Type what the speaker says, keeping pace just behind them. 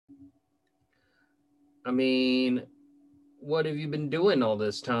I mean, what have you been doing all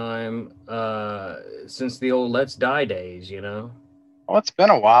this time since the old Let's Die days, you know? Well, it's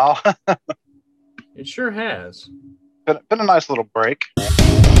been a while. It sure has. Been a nice little break.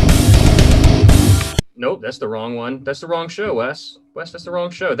 Nope, that's the wrong one. That's the wrong show, Wes. Wes, that's the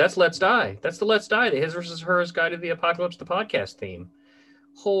wrong show. That's Let's Die. That's the Let's Die, the His versus Hers Guide to the Apocalypse, the podcast theme.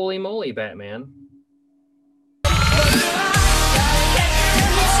 Holy moly, Batman.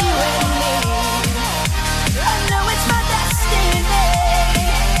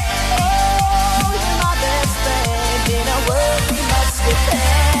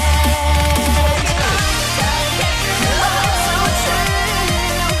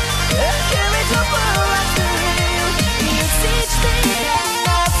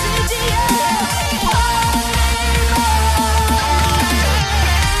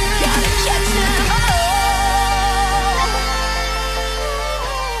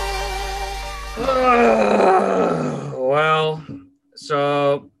 Well,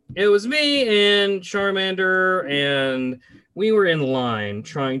 so it was me and Charmander, and we were in line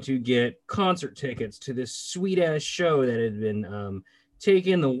trying to get concert tickets to this sweet ass show that had been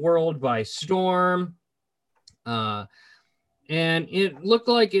taking the world by storm. Uh, and it looked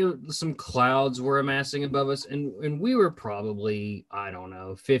like some clouds were amassing above us, and we were probably, I don't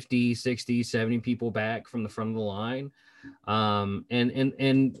know, 50, 60, 70 people back from the front of the line,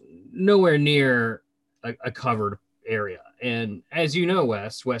 and nowhere near a covered area. And as you know,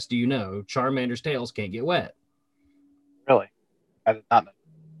 Wes, do you know Charmander's tails can't get wet? Really, I did not know.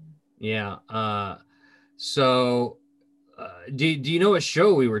 Yeah. So do you know what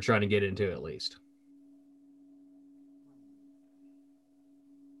show we were trying to get into at least?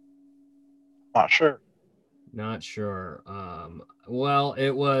 Not sure. Not sure. Well, it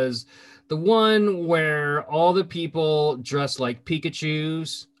was the one where all the people dress like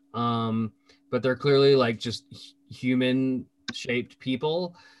Pikachu's, but they're clearly like just human shaped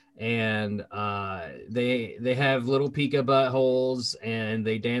people, and they have little Pika buttholes, and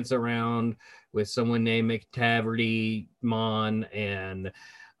they dance around with someone named McTaverty Mon, and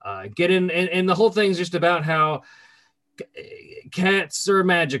get in, and the whole thing's just about how cats are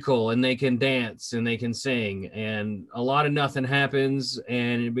magical and they can dance and they can sing, and a lot of nothing happens,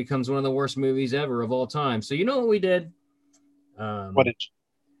 and it becomes one of the worst movies ever of all time. So you know what we did? What Um, did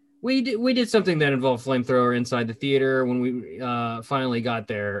we did something that involved flamethrower inside the theater. When we finally got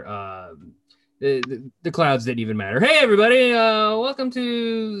there, the clouds didn't even matter. Hey everybody, welcome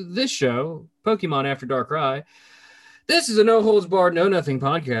to this show, Pokemon After Dark Rye. This is a no holds barred, no nothing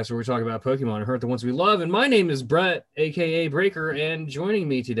podcast where we talk about Pokemon and hurt the ones we love. And my name is Brett, aka Breaker, and joining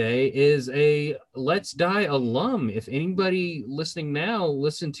me today is a Let's Die alum. If anybody listening now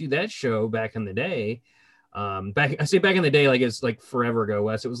listened to that show back in the day, I say back in the day like it's like forever ago,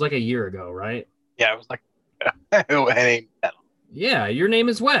 Wes. It was like a year ago, right? Yeah, it was like it ain't metal. Yeah, your name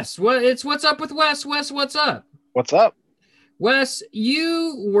is Wes. What's up with Wes? Wes, what's up? What's up? Wes,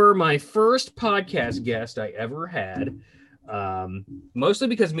 you were my first podcast guest I ever had, mostly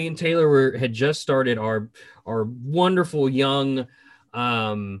because me and Taylor had just started our wonderful young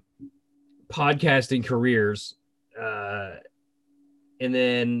podcasting careers, and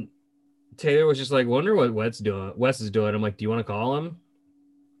then Taylor was just like, "Wonder what Wes is doing." I'm like, "Do you want to call him?"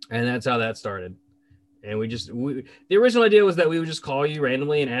 And that's how that started. And the original idea was that we would just call you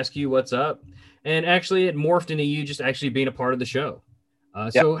randomly and ask you what's up. And actually, it morphed into you just actually being a part of the show. Yeah.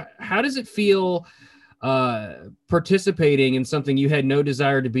 So, how does it feel participating in something you had no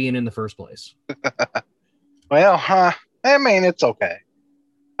desire to be in the first place? Well, I mean, it's okay.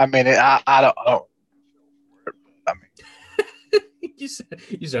 I mean, I don't. I mean, You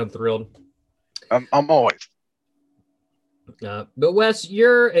sound thrilled. I'm always. But Wes,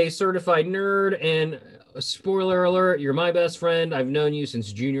 you're a certified nerd, and spoiler alert, you're my best friend. I've known you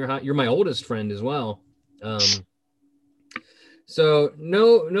since junior high. You're my oldest friend as well. So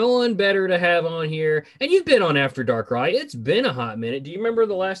no one better to have on here. And you've been on After Dark, right? It's been a hot minute. Do you remember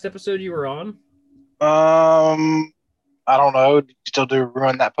the last episode you were on? I don't know. Do you still do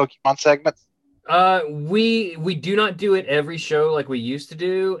ruin that Pokemon segment? We do not do it every show like we used to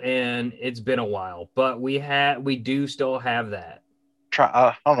do, and it's been a while, but we do still have that. Try.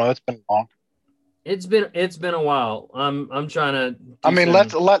 I don't know. It's been long. It's been a while. I'm trying to. I mean,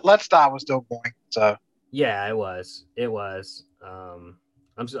 let's die was still going. So yeah, it was.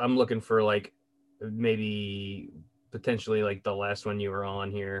 I'm looking for like maybe potentially like the last one you were on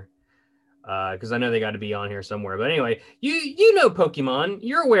here, because I know they got to be on here somewhere. But anyway, you know Pokemon,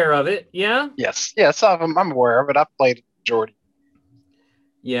 you're aware of it, yeah? yes. I'm aware of it. I've played it majority.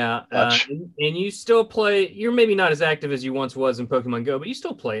 Yeah, much. and you still play. You're maybe not as active as you once was in Pokemon Go, but you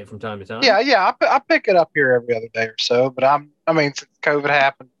still play it from time to time. Yeah. I pick it up here every other day or so, but I mean, since COVID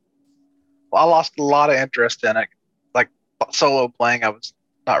happened, I lost a lot of interest in it. Like solo playing, I was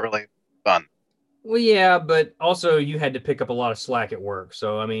not really fun. Well, yeah, but also you had to pick up a lot of slack at work,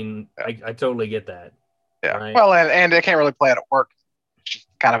 so I mean, Yeah. I totally get that, Yeah. right? Well, and I can't really play it at work. It's just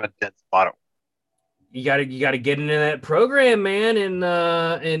kind of a dead spot at work. You gotta get into that program, man,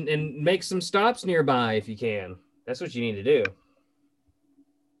 and make some stops nearby if you can. That's what you need to do.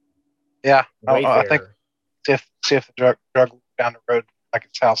 Yeah. I think Wayfarer. see if the drug down the road like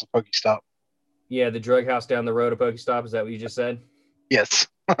its house a Pokestop. Yeah, the drug house down the road, a Pokestop. Is that what you just said? Yes.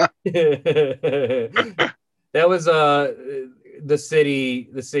 That was the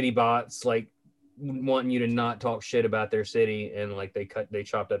city bots like wanting you to not talk shit about their city, and like they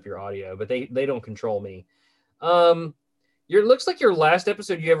chopped up your audio, but they don't control me. Your looks like your last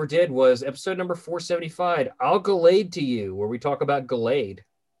episode you ever did was episode number 475. I'll Gallade to you, where we talk about Gallade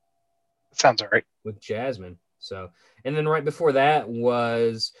Sounds all right. with Jasmine. So, and then right before that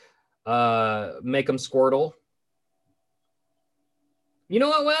was Make 'em Squirtle. You know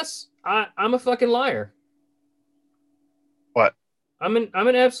what, Wes? I'm a fucking liar. What? I'm an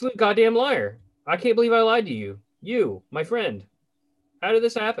absolute goddamn liar. I can't believe I lied to you. You, my friend. How did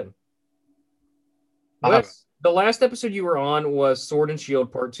this happen? Um, Wes, the last episode you were on was Sword and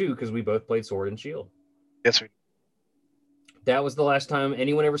Shield Part 2 because we both played Sword and Shield. yes, we. That was the last time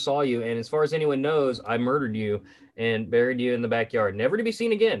anyone ever saw you, and as far as anyone knows, I murdered you and buried you in the backyard, never to be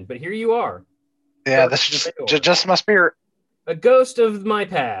seen again. But here you are, Yeah, that's just my spirit. a ghost of my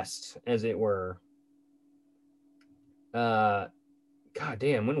past, as it were. God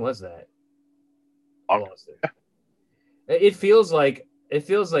damn, when was that? I lost it. It feels like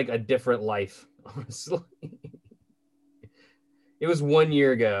a different life, honestly. It was 1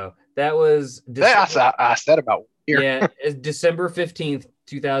 year ago. That was December, I said about here. Yeah, December 15th,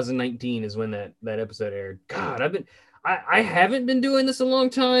 2019 is when that episode aired. God, I haven't been doing this a long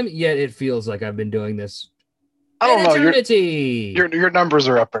time, yet it feels like I've been doing this I don't know. eternity. Your numbers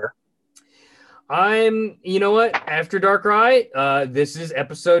are up there. You know what? After Darkrai, this is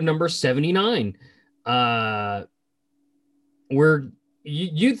episode number 79.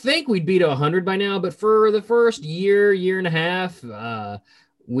 You'd think we'd be to 100 by now, but for the first year and a half,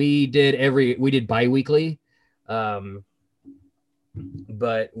 we did bi-weekly. But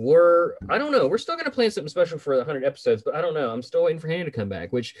I don't know. We're still going to plan something special for the 100 episodes, but I don't know. I'm still waiting for Hannah to come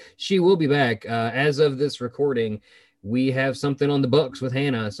back, which she will be back. As of this recording, we have something on the books with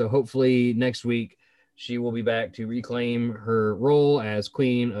Hannah. So hopefully next week she will be back to reclaim her role as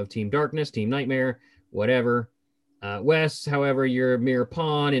Queen of Team Darkness, Team Nightmare, whatever. Wes, however, you're a mere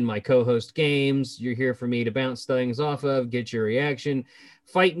pawn in my co-host games. You're here for me to bounce things off of, get your reaction,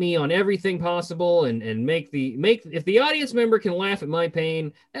 fight me on everything possible, and make if the audience member can laugh at my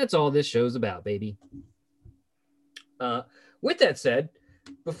pain, that's all this show's about, baby. With that said,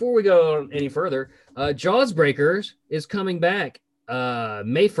 before we go any further, Jawsbreakers is coming back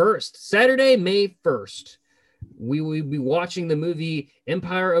May 1st, Saturday, May 1st. We will be watching the movie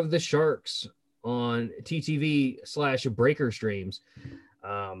Empire of the Sharks on TTV/Breaker streams.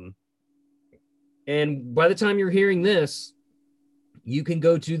 And by the time you're hearing this, you can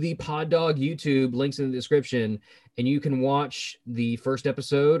go to the Pod Dog YouTube, links in the description, and you can watch the first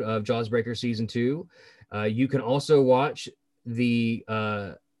episode of Jawsbreaker Season 2. You can also watch the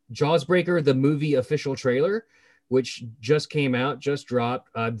Jawsbreaker, the movie official trailer, which just came out, just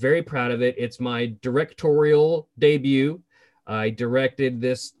dropped. I'm very proud of it. It's my directorial debut. I directed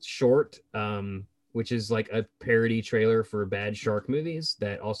this short, which is like a parody trailer for bad shark movies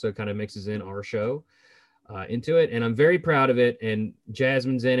that also kind of mixes in our show into it. And I'm very proud of it. And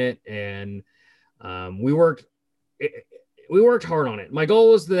Jasmine's in it. And we worked hard on it. My goal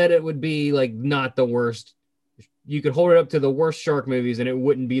was that it would be like not the worst. You could hold it up to the worst shark movies and it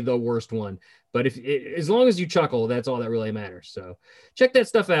wouldn't be the worst one. But as long as you chuckle, that's all that really matters. So check that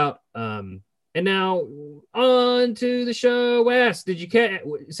stuff out. And now on to the show. Wes, did you catch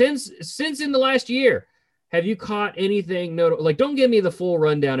since in the last year? Have you caught anything notable? Like, don't give me the full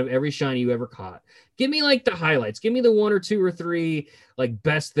rundown of every shiny you ever caught. Give me like the highlights. Give me the 1 or 2 or 3 like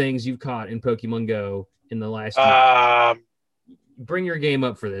best things you've caught in Pokemon Go in the last year. Bring your game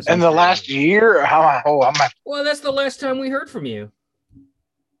up for this. In the last year? Well, that's the last time we heard from you.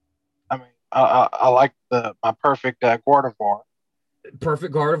 I mean, I like my perfect Gardevoir.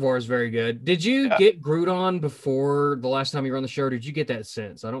 Perfect Gardevoir is very good. Did you get Groudon before the last time you were on the show? Or did you get that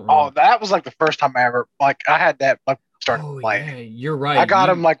since? I don't remember. Oh, that was like the first time I ever I had that started playing. Yeah, you're right. I got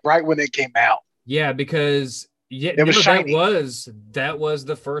him like right when it came out. Yeah, because Yeah, It no, was shiny. that was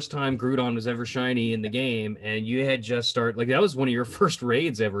the first time Groudon was ever shiny in the game, and you had just started like that was one of your first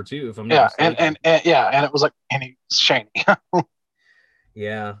raids ever too, if I'm not Yeah, mistaken. and yeah, and it was like and he was shiny.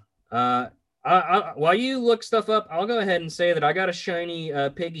 Yeah. Uh, while you look stuff up, I'll go ahead and say that I got a shiny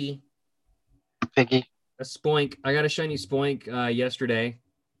Piggy, Piggy. a Spoink. I got a shiny Spoink yesterday,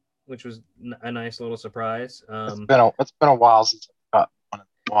 which was a nice little surprise. It's been a while since I got one in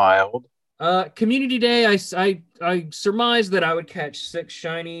the wild. Community Day, I surmised that I would catch 6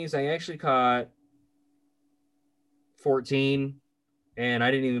 shinies. I actually caught 14, and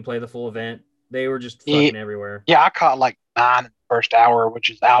I didn't even play the full event. They were just Yeah, fucking everywhere. yeah, I caught like 9 in the first hour, which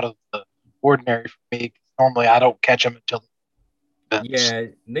is out of the ordinary for me. Normally, I don't catch them until the events. Yeah,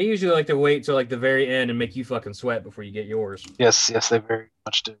 they usually like to wait till like the very end and make you fucking sweat before you get yours. Yes, yes, they very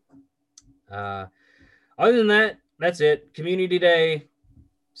much do. Uh, Other than that, that's it. Community Day,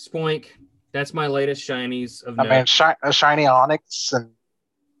 Spoink. That's my latest shinies of I mean, note. a shiny onyx, and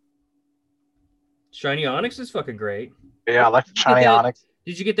Shiny Onyx is fucking great. yeah, I like the Did you get shiny that? onyx.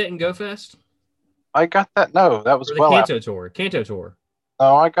 Did you get that in GoFest I got that. No, that was or the well after. Kanto tour? Kanto tour.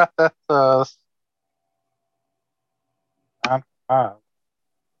 No, I got that. Uh, uh,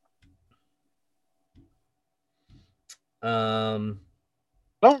 Um,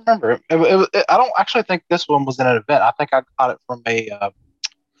 I don't remember. I don't actually think this one was in an event. I think I got it from a.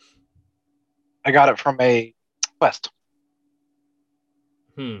 I got it from a quest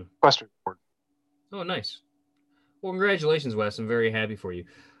hmm. quest report. Oh, nice. Well, congratulations, Wes. I'm very happy for you.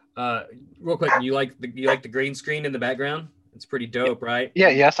 Uh, Real quick, you like the green screen in the background? It's pretty dope, right? Yeah,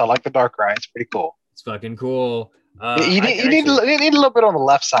 yes, I like the Darkrai. It's pretty cool. It's fucking cool. I You need actually, you need a little bit on the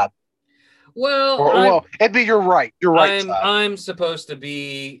left side, well, or well, it'd be your right side. I'm supposed to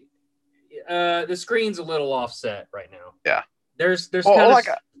be. The screen's a little offset right now. Yeah. There's Well, kind of like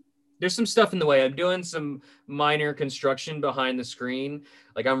there's some stuff in the way. I'm doing some minor construction behind the screen.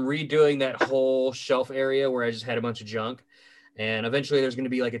 Like I'm redoing that whole shelf area where I just had a bunch of junk. And eventually there's going to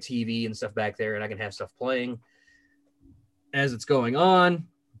be like a TV and stuff back there, and I can have stuff playing as it's going on.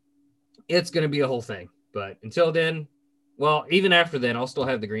 It's going to be a whole thing. But until then, well, even after then, I'll still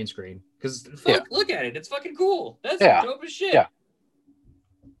have the green screen because look at it. It's fucking cool. That's dope as shit. Yeah.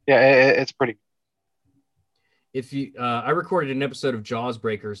 Yeah, it's pretty. If you, I recorded an episode of Jaws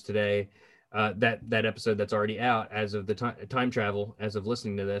Breakers today. That episode that's already out as of the time travel as of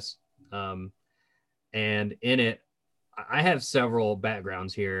listening to this, and in it, I have several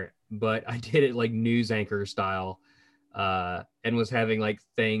backgrounds here, but I did it like news anchor style, and was having like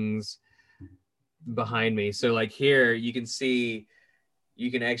things behind me. So like here, you can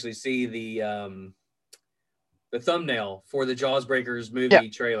actually see the thumbnail for the Jaws Breakers movie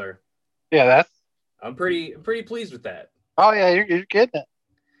trailer. Yeah, I'm pretty pleased with that. Oh yeah, you're getting it.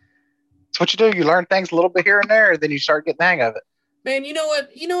 It's what you do. You learn things a little bit here and there, then you start getting the hang of it. Man, you know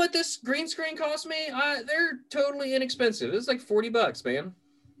what? You know what this green screen cost me? They're totally inexpensive. It's like $40, man.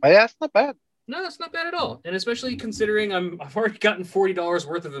 Oh, yeah, it's not bad. No, it's not bad at all. And especially considering I've already gotten $40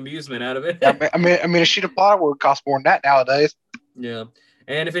 worth of amusement out of it. I mean, a sheet of plywood costs more than that nowadays. Yeah.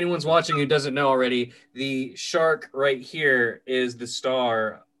 And if anyone's watching who doesn't know already, the shark right here is the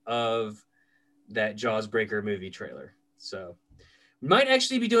star of that Jaws Breaker movie trailer. So might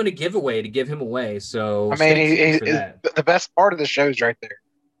actually be doing a giveaway to give him away. So I mean, the best part of the show is right there.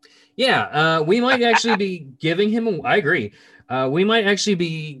 Yeah, we might actually be giving him. I agree. We might actually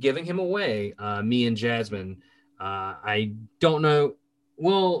be giving him away. Me and Jasmine. I don't know.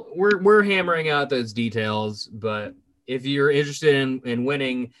 Well, we're hammering out those details, but if you're interested in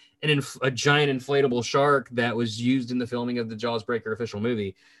winning a giant inflatable shark that was used in the filming of the Jaws Breaker official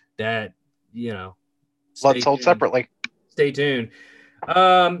movie, that Let's hold separately. Stay tuned.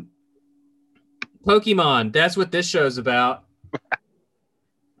 Pokemon. That's what this show's about.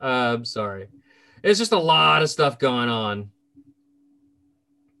 I'm sorry. It's just a lot of stuff going on.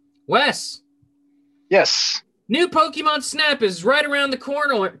 Wes. Yes. New Pokemon Snap is right around the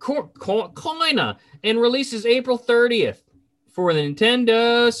corner and releases April 30th for the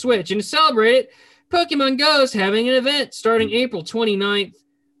Nintendo Switch. And to celebrate it, Pokemon Go is having an event starting April 29th,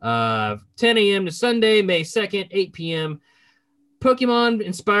 10 a.m. to Sunday, May 2nd, 8 p.m. Pokemon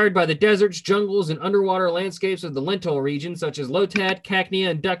inspired by the deserts, jungles, and underwater landscapes of the Lental region, such as Lotad, Cacnea,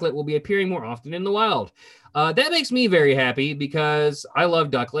 and Ducklet, will be appearing more often in the wild. That makes me very happy because I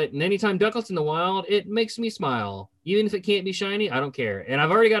love Ducklet, and anytime Ducklet's in the wild, it makes me smile. Even if it can't be shiny, I don't care. And I've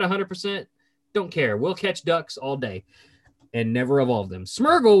already got 100%. Don't care. We'll catch ducks all day and never evolve them.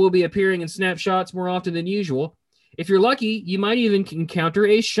 Smeargle will be appearing in snapshots more often than usual. If you're lucky, you might even encounter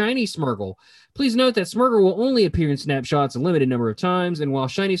a shiny Smeargle. Please note that Smeargle will only appear in snapshots a limited number of times, and while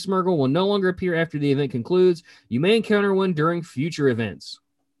shiny Smeargle will no longer appear after the event concludes, you may encounter one during future events.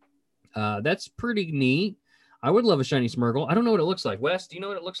 That's pretty neat. I would love a shiny Smeargle. I don't know what it looks like. Wes, do you know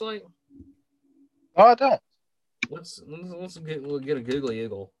what it looks like? Oh, I don't. Let's get a googly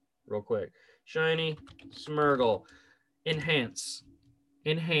eagle real quick. Shiny Smeargle. Enhance.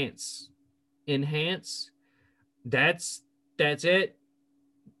 That's it.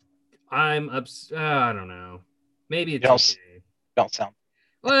 I don't know. Maybe it's okay. Don't sound.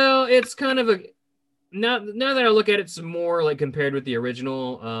 Well, it's kind of a now that I look at it some more, like compared with the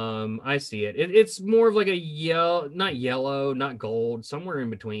original, I see it. It's more of like a not yellow, not gold, somewhere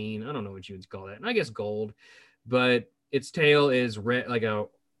in between. I don't know what you would call that. And I guess gold, but its tail is red, like a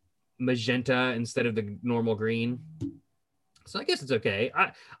magenta instead of the normal green. So I guess it's okay.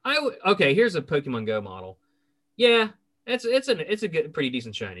 Okay. Here's a Pokemon Go model. Yeah, it's a good, pretty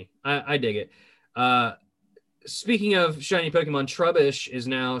decent shiny. I dig it. Speaking of shiny Pokemon, Trubbish is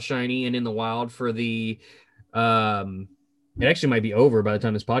now shiny and in the wild for the. It actually might be over by the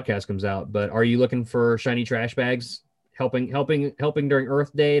time this podcast comes out. But are you looking for shiny trash bags? Helping during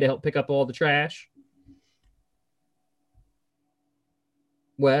Earth Day to help pick up all the trash.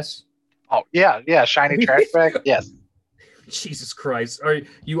 Wes. Oh yeah, shiny trash bag. Yes. Jesus Christ!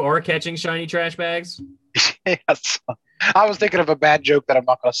 You are catching shiny trash bags? Yes. I was thinking of a bad joke that I'm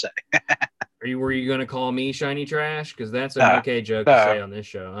not going to say. Were you going to call me shiny trash? Because that's an okay joke to say on this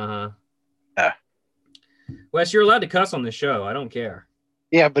show. Wes, you're allowed to cuss on this show. I don't care.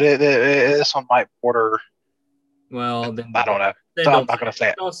 Yeah, but this one might border. Well, then I don't know. So I'm not going to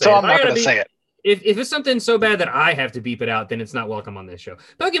say it. So I'm not going to say it. If it's something so bad that I have to beep it out, then it's not welcome on this show.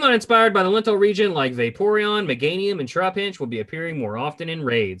 Pokemon inspired by the Lental region like Vaporeon, Meganium, and Trapinch will be appearing more often in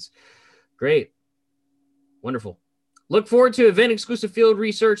raids. Great. Wonderful. Look forward to event-exclusive field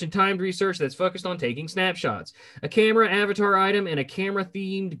research and timed research that's focused on taking snapshots. A camera avatar item and a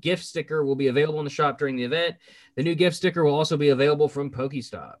camera-themed gift sticker will be available in the shop during the event. The new gift sticker will also be available from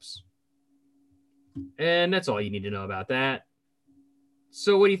Pokestops. And that's all you need to know about that.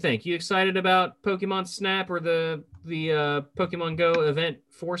 So what do you think? You excited about Pokemon Snap or the Pokemon Go event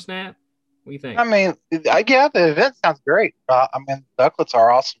for Snap? What do you think? I mean, yeah, the event sounds great. Ducklets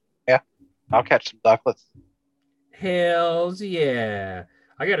are awesome. Yeah, I'll catch some Ducklets. Hells yeah.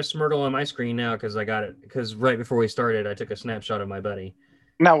 I got a Smeargle on my screen now because right before we started, I took a snapshot of my buddy.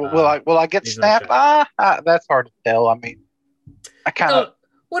 Now, will I get Snap? That's hard to tell. I mean, I kind of.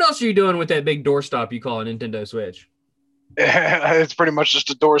 What else are you doing with that big doorstop you call a Nintendo Switch? It's pretty much just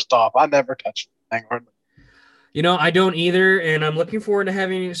a doorstop. I never touch the thing. You know, I don't either, and I'm looking forward to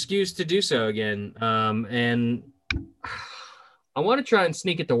having an excuse to do so again. And I want to try and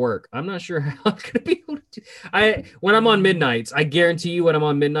sneak it to work. I'm not sure how I'm going to be able to do. When I'm on midnights, I guarantee you when I'm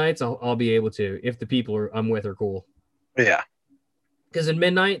on midnights, I'll be able to, if the people I'm with are cool. Yeah. Because in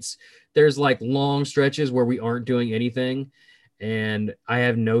midnights, there's like long stretches where we aren't doing anything, and I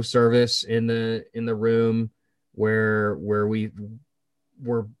have no service in the room where we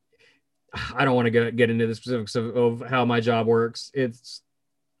were. I don't want to get into the specifics of how my job works.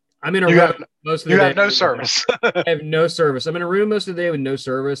 I'm in a room most of the day. You have no service. I have no service. I'm in a room most of the day with no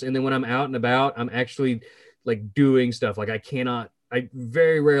service. And then when I'm out and about, I'm actually like doing stuff. Like I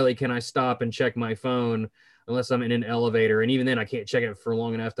very rarely can I stop and check my phone unless I'm in an elevator. And even then I can't check it for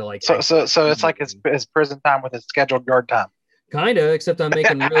long enough to like. So it's like his prison time with his scheduled yard time. Kind of, except I'm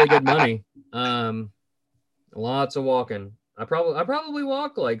making really good money. Lots of walking. I probably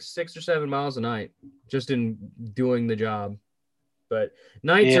walk like 6 or 7 miles a night just in doing the job. But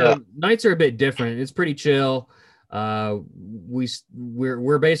nights are a bit different. It's pretty chill.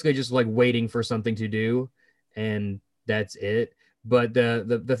 We're basically just like waiting for something to do, and that's it. But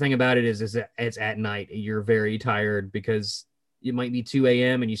the thing about it is that it's at night. You're very tired because it might be 2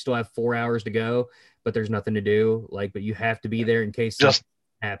 a.m. and you still have 4 hours to go, but there's nothing to do. But you have to be there in case something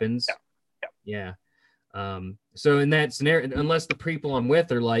happens. Yeah. So in that scenario, unless the people I'm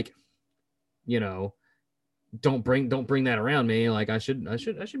with are like, don't bring that around me. Like I should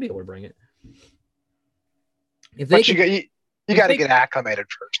be able to bring it. You got to get acclimated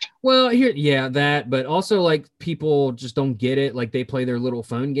first. Well, that, but also like people just don't get it. Like they play their little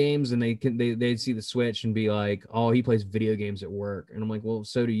phone games and they see the Switch and be like, oh, he plays video games at work, and I'm like, well,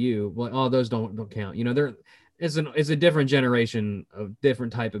 so do you. Well, oh, those don't count. It's a different generation of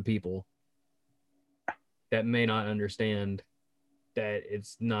different type of people that may not understand that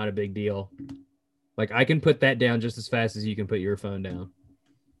it's not a big deal. Like I can put that down just as fast as you can put your phone down.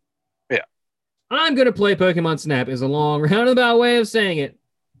 Yeah. I'm going to play Pokemon Snap is a long roundabout way of saying it.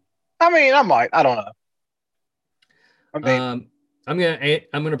 I mean, I might. I don't know. I mean, I'm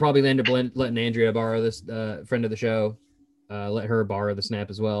gonna probably end up letting Andrea borrow this, friend of the show. Let her borrow the snap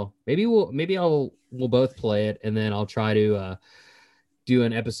as well. We'll both play it, and then I'll try to do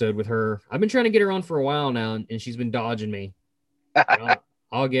an episode with her. I've been trying to get her on for a while now, and she's been dodging me.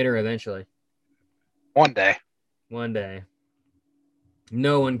 I'll get her eventually. one day. One day.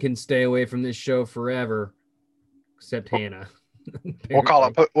 No one can stay away from this show forever, except Hannah. We'll call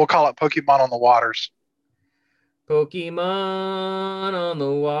it Pokemon on the Waters. Pokemon on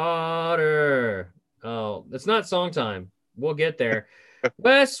the water. Oh, it's not song time. We'll get there.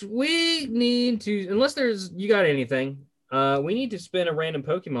 Wes, we need to, unless you got anything, we need to spin a random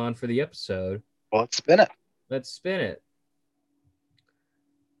Pokemon for the episode. Well, let's spin it. Let's spin it.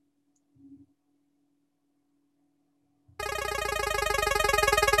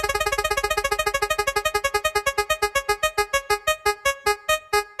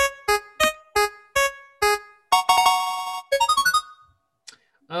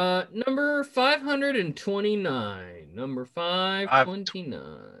 Number 529. Number 529.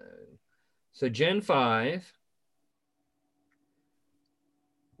 So Gen 5.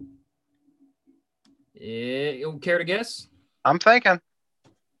 You care to guess? I'm thinking.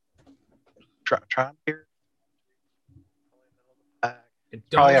 Trying here.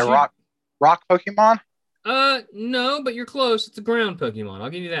 Probably a rock Pokemon? No, but you're close. It's a ground Pokemon. I'll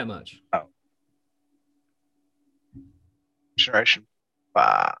give you that much. Oh. Generation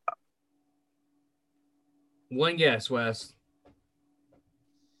 5. One guess, Wes.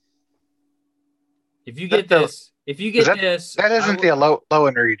 If you get this, that isn't the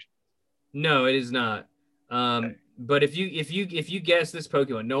Alolan region. No, it is not. Okay. But if you guess this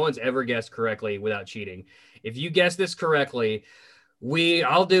Pokemon, no one's ever guessed correctly without cheating. If you guess this correctly,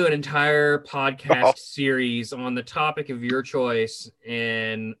 I'll do an entire podcast series on the topic of your choice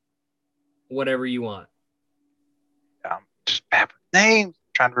and whatever you want. Just bad with names.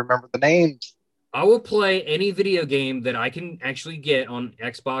 I'm trying to remember the names. I will play any video game that I can actually get on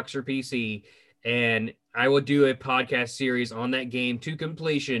Xbox or PC, and I will do a podcast series on that game to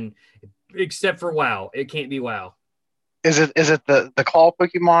completion, except for WoW. It can't be WoW. Is it the claw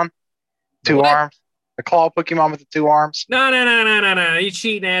Pokemon? Two arms? The claw Pokemon with the 2 arms? No. You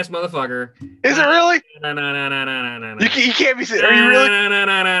cheating ass motherfucker. Is it really? No. You can't be serious. Are you really?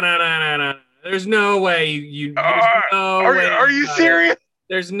 No. There's no way you are you serious?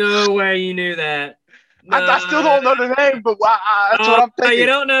 There's no way you knew that. No. I still don't know the name, but that's what I'm thinking. You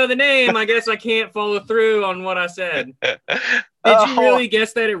don't know the name. I guess I can't follow through on what I said. Did you really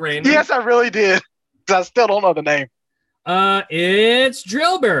guess that at random? Yes, I really did. Because I still don't know the name. It's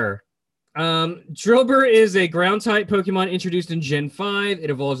Drillbur. Drillbur is a ground type Pokemon introduced in Gen 5. It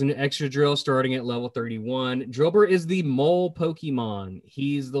evolves into Excadrill starting at level 31. Drillbur is the mole Pokemon.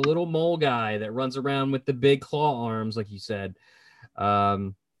 He's the little mole guy that runs around with the big claw arms, like you said.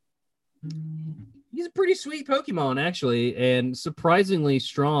 He's a pretty sweet Pokemon, actually, and surprisingly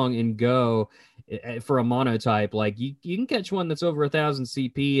strong in Go for a monotype. Like you can catch one that's over 1,000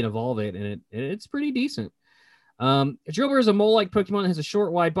 CP and evolve it, and it's pretty decent. Drillbur is a mole-like Pokemon that has a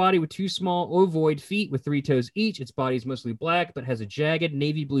short, wide body with 2 small ovoid feet with 3 toes each. Its body is mostly black, but has a jagged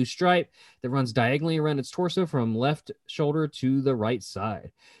navy blue stripe that runs diagonally around its torso from left shoulder to the right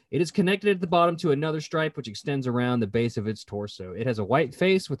side. It is connected at the bottom to another stripe, which extends around the base of its torso. It has a white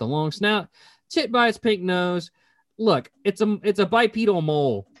face with a long snout, tipped by its pink nose. Look, it's a bipedal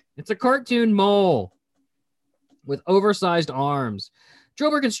mole. It's a cartoon mole with oversized arms.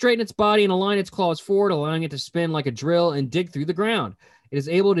 Drillbur can straighten its body and align its claws forward, allowing it to spin like a drill and dig through the ground. It is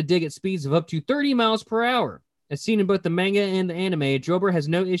able to dig at speeds of up to 30 miles per hour. As seen in both the manga and the anime, Drillbur has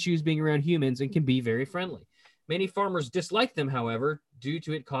no issues being around humans and can be very friendly. Many farmers dislike them, however, due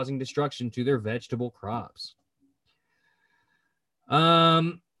to it causing destruction to their vegetable crops.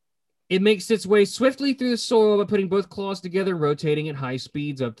 It makes its way swiftly through the soil by putting both claws together and rotating at high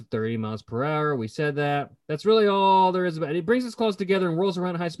speeds up to 30 miles per hour. We said that. That's really all there is about it. It brings its claws together and rolls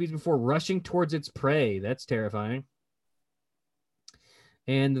around at high speeds before rushing towards its prey. That's terrifying.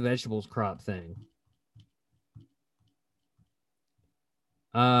 And the vegetables crop thing.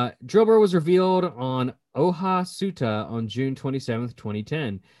 Drillbur was revealed on Oha Suta on June 27th,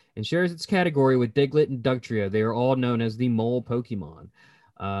 2010, and shares its category with Diglett and Dugtrio. They are all known as the mole Pokemon.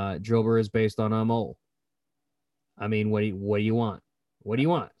 Drillbur is based on a mole. I mean, what do you want? What do you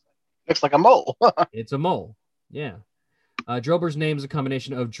want? Looks like a mole. It's a mole. Yeah. Drillbur's name is a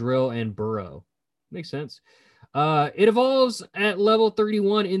combination of drill and burrow. Makes sense. It evolves at level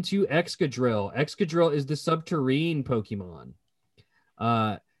 31 into Excadrill. Excadrill is the subterrane Pokemon.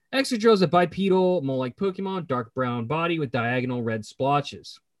 Excadrill is a bipedal mole-like Pokemon, dark brown body with diagonal red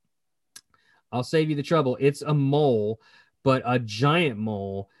splotches. I'll save you the trouble. It's a mole, but a giant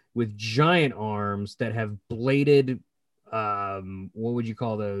mole with giant arms that have bladed, what would you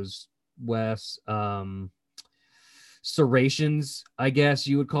call those, Wes? Serrations, I guess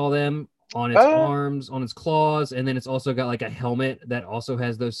you would call them, on its Oh, arms, on its claws, and then it's also got like a helmet that also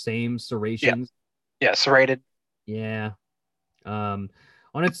has those same yeah, serrations. yeah, serrated. Yeah. Um,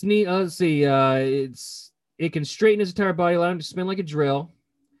 on its knee, let's see, it can straighten its entire body, allowing it to spin like a drill,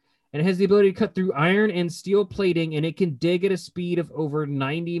 and it has the ability to cut through iron and steel plating, and it can dig at a speed of over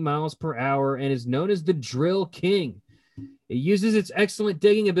 90 miles per hour, and is known as the Drill King. It uses its excellent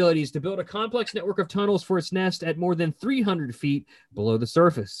digging abilities to build a complex network of tunnels for its nest at more than 300 feet below the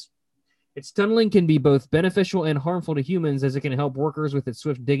surface. Its tunneling can be both beneficial and harmful to humans, as it can help workers with its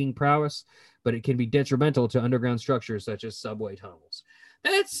swift digging prowess, but it can be detrimental to underground structures such as subway tunnels.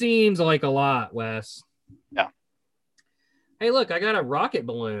 That seems like a lot, Wes. Yeah. Hey, look, I got a rocket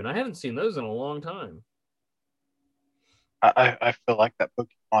balloon. I haven't seen those in a long time. I feel like that Pokemon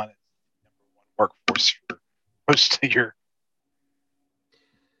is the number one workforce for most of your.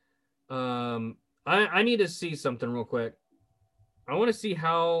 I need to see something real quick. I want to see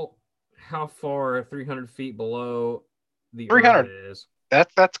how far 300 feet below the 300. Earth is.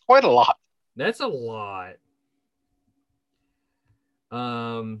 That's quite a lot. That's a lot.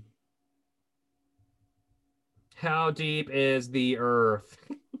 How deep is the Earth?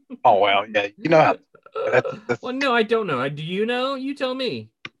 Oh well, yeah, you know how. That's Well, no, I don't know. Do you know? You tell me.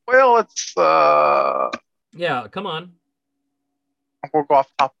 well, it's Yeah, come on. we'll go off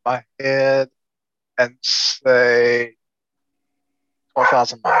the top of my head and say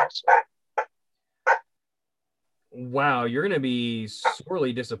 12,000 miles. Wow, you're gonna be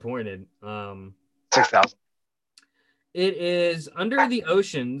sorely disappointed. 6,000. It is under the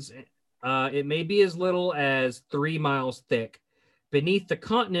oceans. It may be as little as 3 miles thick. Beneath the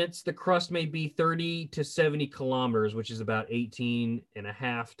continents, the crust may be 30 to 70 kilometers, which is about 18 and a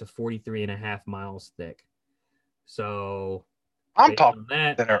half to 43 and a half miles thick. So I'm based talking on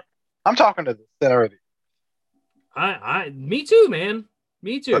that, center. I'm talking to the center of the. me too, man.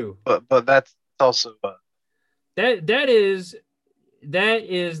 Me too. But that's also That is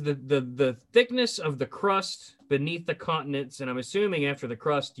the thickness of the crust beneath the continents, and I'm assuming after the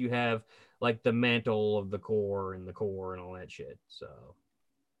crust you have like the mantle of the core and all that shit. So,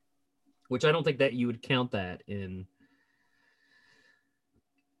 which I don't think that you would count that in.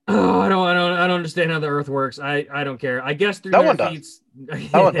 Oh, I don't understand how the Earth works. I don't care. I guess no 300 one does. feet's.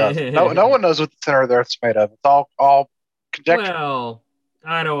 No one does. No one knows what the center of the Earth's made of. It's all conjecture. Well,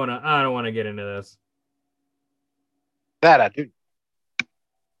 I don't want to get into this. That I do.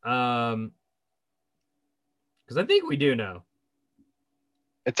 Because I think we do know.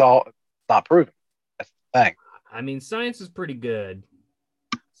 It's not proven. That's the thing. I mean, science is pretty good.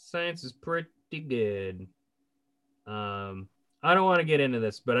 Science is pretty good. I don't want to get into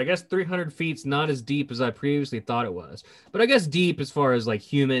this, but I guess 300 feet's not as deep as I previously thought it was. But I guess deep as far as like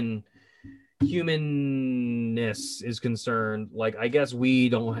humanness is concerned, like I guess we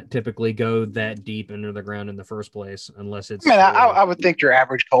don't typically go that deep into the ground in the first place unless it's. I mean, I would think your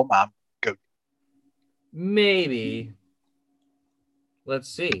average coal mine go. Maybe. Let's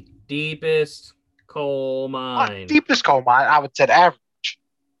see. Deepest coal mine. Deepest coal mine, I would say average.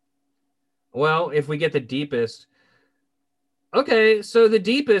 Well, if we get the deepest. Okay, so the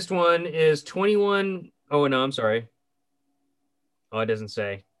deepest one is 21. Oh, no, I'm sorry. Oh, it doesn't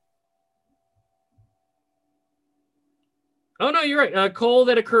say. Oh, no, you're right. Coal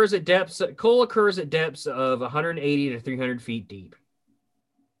occurs at depths of 180 to 300 feet deep.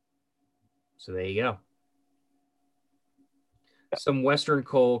 So there you go. Some Western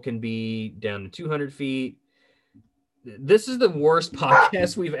coal can be down to 200 feet. This is the worst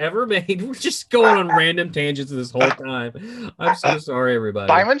podcast we've ever made. We're just going on random tangents this whole time. I'm so sorry, everybody.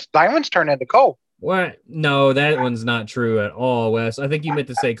 Diamonds turn into coal. What? No, that one's not true at all, Wes. I think you meant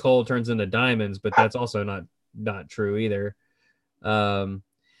to say coal turns into diamonds, but that's also not true either.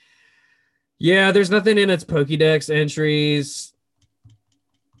 Yeah, there's nothing in its Pokédex entries.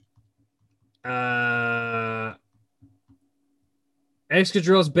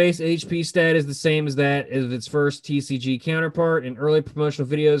 Excadrill's base HP stat is the same as that of its first TCG counterpart. In early promotional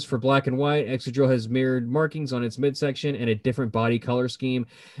videos for Black and White, Excadrill has mirrored markings on its midsection and a different body color scheme.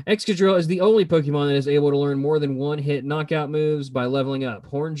 Excadrill is the only Pokemon that is able to learn more than one-hit knockout moves by leveling up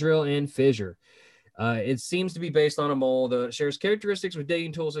Horn Drill and Fissure. It seems to be based on a mole, though it shares characteristics with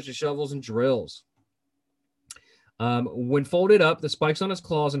digging tools such as shovels and drills. When folded up, the spikes on its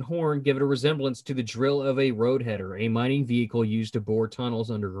claws and horn give it a resemblance to the drill of a roadheader, a mining vehicle used to bore tunnels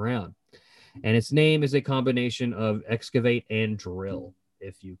underground. And its name is a combination of excavate and drill,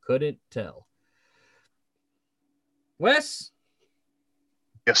 if you couldn't tell. Wes.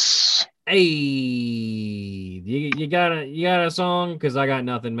 Yes. Hey, you got a song? Because I got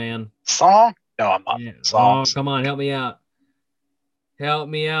nothing, man. Song? No, I'm not. Yeah. Oh, Songs. come on, help me out. Help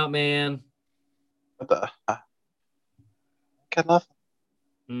me out, man. What the? Got nothing.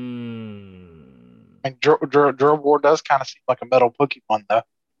 Hmm. I mean, Drill War does kind of seem like a metal Pokemon, though.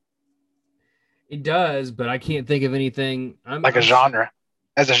 It does, but I can't think of anything. Like a genre.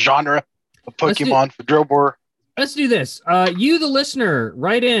 As a genre of Pokemon for Drill War. Let's do this. You, the listener,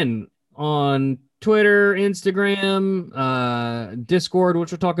 write in on Twitter, Instagram, Discord,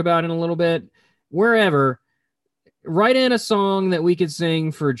 which we'll talk about in a little bit, wherever. Write in a song that we could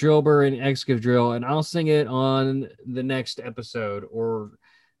sing for Drillbur and Excave Drill, and I'll sing it on the next episode or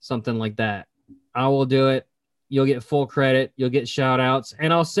something like that. I will do it. You'll get full credit. You'll get shout outs,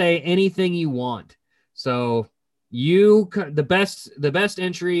 and I'll say anything you want. So the best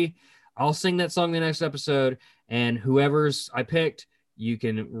entry, I'll sing that song the next episode, and whoever's I picked, you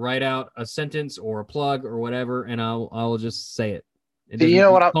can write out a sentence or a plug or whatever, and I'll just say it. You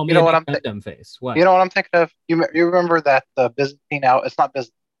know what I'm? Call me You know what a I'm? big dumb face. What? You know what I'm thinking of? You remember that Byzantine album? It's not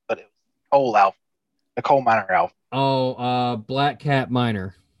Byzantine, but it was Coal album, the Coal Miner album. Oh, Black Cat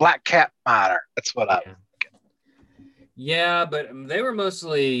Miner. Black Cat Miner. That's what I. Yeah, but they were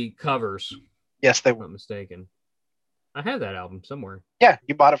mostly covers. Yes, they If I'm were. not mistaken. I have that album somewhere. Yeah,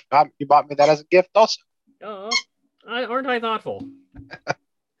 you bought it. You bought me that as a gift, also. Oh, aren't I thoughtful?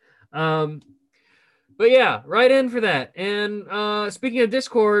 But yeah, write in for that. And speaking of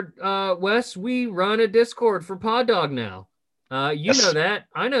Discord, Wes, we run a Discord for Pod Dog now. You know that.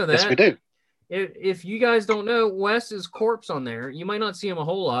 I know that. Yes, we do. If you guys don't know, Wes is corpse on there. You might not see him a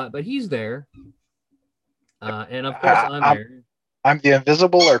whole lot, but he's there. And of course, I'm there. I'm the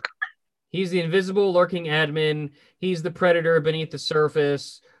invisible lurker. He's the invisible lurking admin. He's the predator beneath the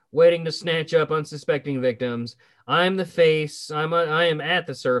surface, waiting to snatch up unsuspecting victims. I'm the face. I am at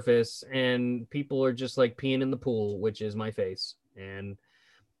the surface, and people are just like peeing in the pool, which is my face. And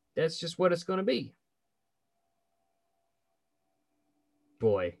that's just what it's going to be.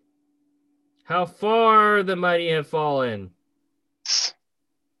 Boy, how far the mighty have fallen.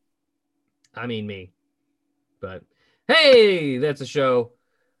 I mean me. But hey, that's a show.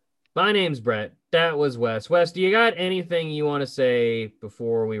 My name's Brett. That was Wes. Wes, do you got anything you want to say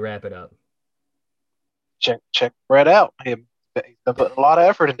before we wrap it up? Check Brett out. He's been putting a lot of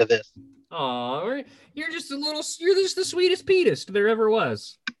effort into this. Oh, you're just the sweetest Petest there ever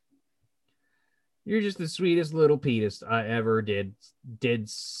was. You're just the sweetest little Petest I ever did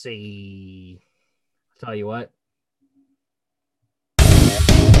see. I'll tell you what.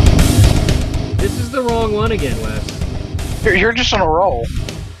 This is the wrong one again, Wes. You're just on a roll.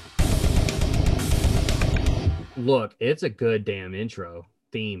 Look, it's a good damn intro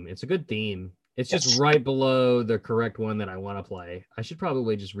theme. It's a good theme. It's just right below the correct one that I want to play. I should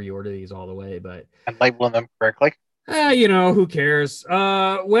probably just reorder these all the way, but and labeling them correctly. Who cares?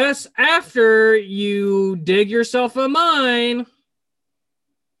 Wes, after you dig yourself a mine,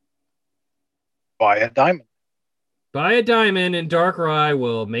 buy a diamond. Buy a diamond, and Darkrai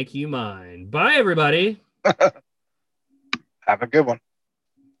will make you mine. Bye, everybody. Have a good one.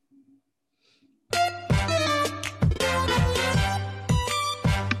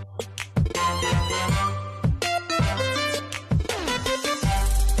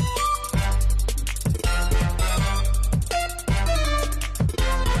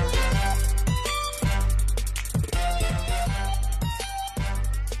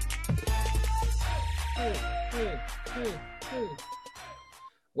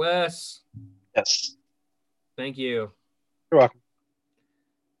 Wes. Yes. Thank you. You're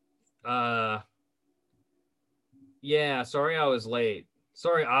welcome. Yeah, sorry I was late.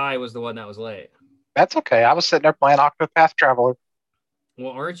 Sorry I was the one that was late. That's okay. I was sitting there playing Octopath Traveler.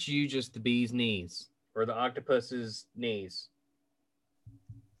 Well, aren't you just the bee's knees? Or the octopus's knees?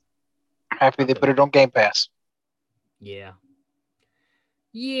 I'm happy they put it on Game Pass. Yeah.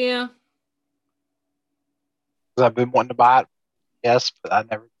 Yeah. Because I've been wanting to buy it. Yes, but I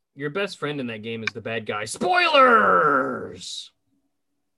never. Your best friend in that game is the bad guy. Spoilers!